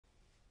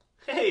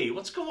Hey,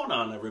 what's going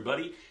on,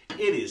 everybody?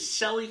 It is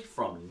Selly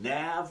from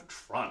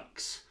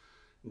Navtronics.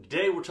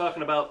 Today we're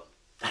talking about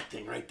that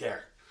thing right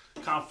there,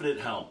 Confident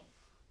Helm.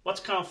 What's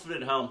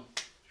Confident Helm?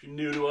 If you're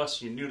new to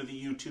us, you're new to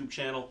the YouTube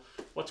channel,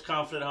 what's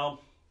Confident Helm?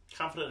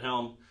 Confident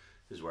Helm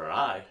is where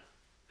I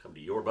come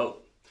to your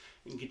boat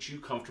and get you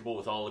comfortable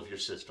with all of your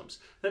systems.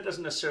 That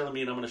doesn't necessarily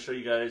mean I'm going to show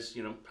you guys,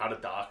 how to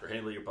dock or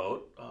handle your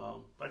boat.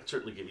 I can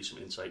certainly give you some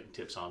insight and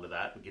tips onto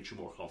that and get you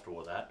more comfortable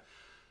with that.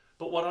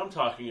 But what I'm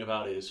talking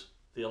about is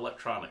the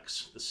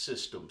electronics, the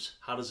systems.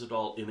 How does it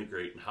all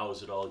integrate and how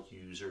is it all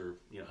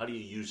how do you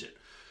use it?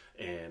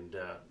 And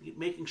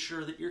making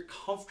sure that you're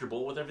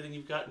comfortable with everything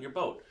you've got in your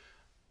boat.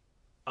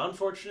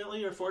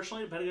 Unfortunately or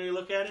fortunately, depending on how you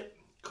look at it,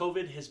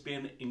 COVID has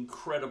been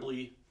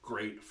incredibly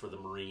great for the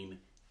marine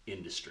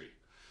industry.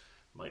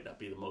 Might not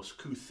be the most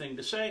couth thing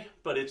to say,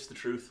 but it's the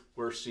truth.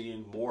 We're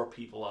seeing more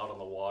people out on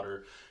the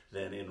water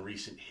than in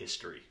recent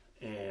history.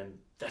 And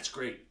that's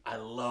great. I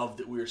love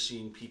that we're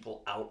seeing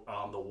people out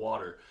on the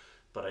water.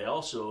 But I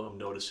also am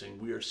noticing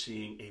we are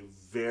seeing a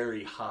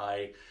very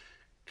high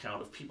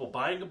count of people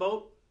buying a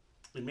boat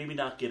and maybe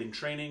not getting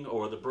training,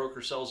 or the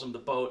broker sells them the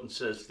boat and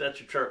says, that's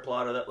your chart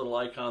plotter, that little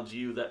icon's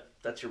you,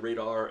 that's your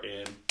radar,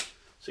 and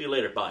see you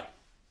later, bye.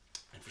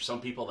 And for some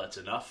people, that's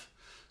enough.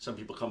 Some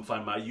people come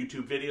find my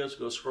YouTube videos,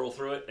 go scroll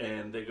through it,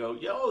 and they go,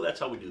 yo,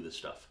 that's how we do this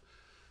stuff.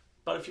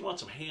 But if you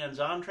want some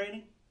hands-on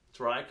training, it's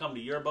where I come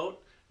to your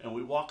boat, and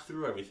we walk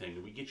through everything,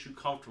 and we get you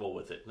comfortable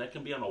with it. And that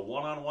can be on a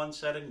one-on-one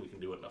setting, we can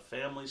do it in a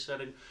family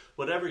setting,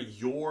 whatever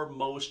you're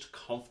most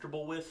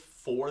comfortable with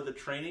for the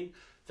training,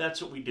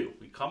 that's what we do.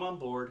 We come on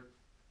board,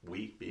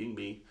 we being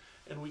me,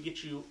 and we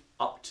get you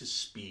up to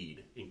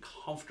speed and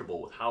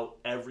comfortable with how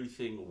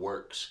everything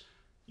works.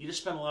 You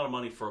just spend a lot of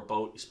money for a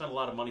boat, you spend a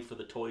lot of money for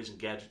the toys and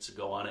gadgets that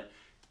go on it.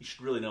 You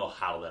should really know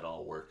how that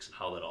all works and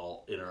how that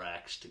all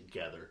interacts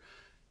together,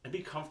 and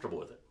be comfortable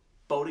with it.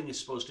 Boating is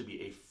supposed to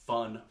be a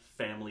fun,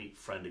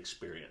 family-friend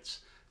experience.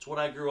 It's what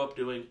I grew up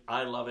doing.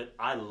 I love it.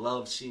 I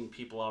love seeing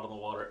people out on the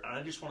water, and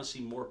I just want to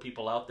see more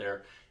people out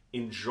there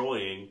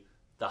enjoying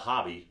the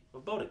hobby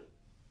of boating.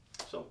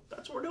 So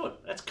that's what we're doing.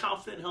 That's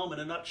Confident Helm in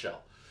a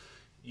nutshell.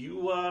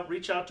 You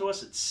reach out to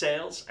us at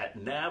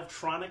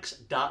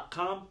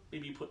sales@navtronics.com.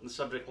 Maybe you put in the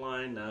subject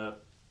line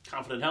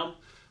Confident Helm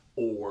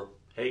or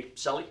hey,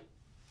 Selly,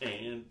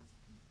 and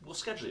we'll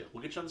schedule you.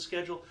 We'll get you on the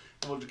schedule,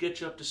 and we'll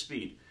get you up to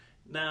speed.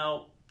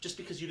 Now, just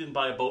because you didn't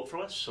buy a boat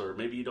from us, or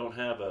maybe you don't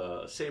have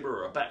a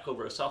Sabre or a Backhoe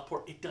or a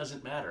Southport, it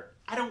doesn't matter.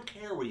 I don't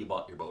care where you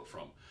bought your boat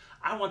from.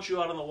 I want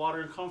you out on the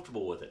water and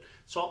comfortable with it.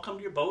 So I'll come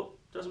to your boat,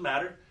 doesn't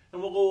matter,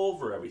 and we'll go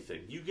over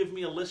everything. You give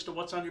me a list of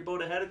what's on your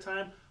boat ahead of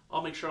time,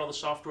 I'll make sure all the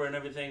software and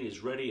everything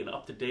is ready and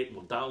up to date, and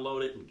we'll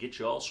download it and get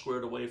you all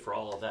squared away for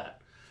all of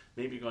that.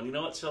 Maybe you're going, you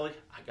know what, Silly?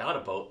 I got a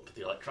boat, but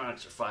the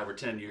electronics are 5 or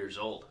 10 years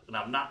old, and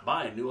I'm not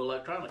buying new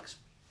electronics.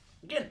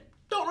 Again,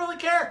 don't really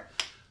care.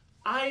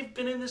 I've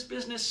been in this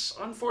business,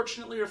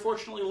 unfortunately or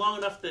fortunately, long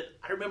enough that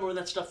I remember when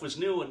that stuff was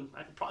new, and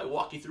I can probably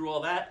walk you through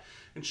all that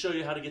and show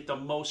you how to get the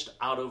most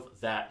out of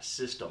that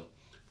system.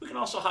 We can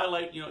also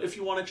highlight, if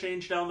you want to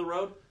change down the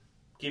road,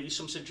 give you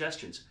some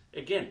suggestions.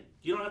 Again,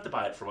 you don't have to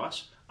buy it from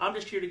us. I'm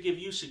just here to give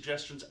you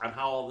suggestions on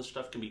how all this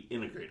stuff can be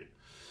integrated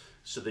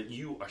so that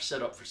you are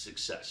set up for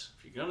success.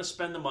 If you're going to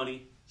spend the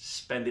money,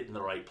 spend it in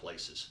the right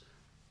places.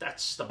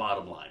 That's the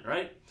bottom line,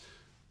 right?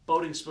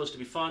 Boating's supposed to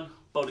be fun.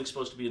 Boating's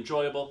supposed to be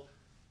enjoyable.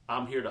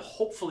 I'm here to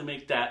hopefully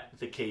make that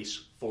the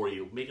case for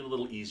you, make it a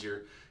little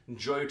easier,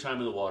 enjoy your time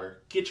in the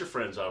water, get your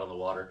friends out on the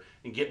water,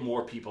 and get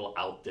more people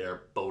out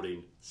there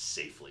boating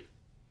safely.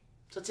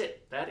 So that's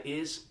it. That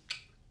is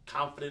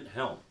Confident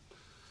Helm.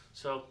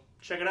 So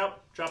check it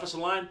out, drop us a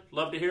line,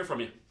 love to hear from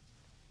you.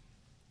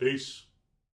 Peace.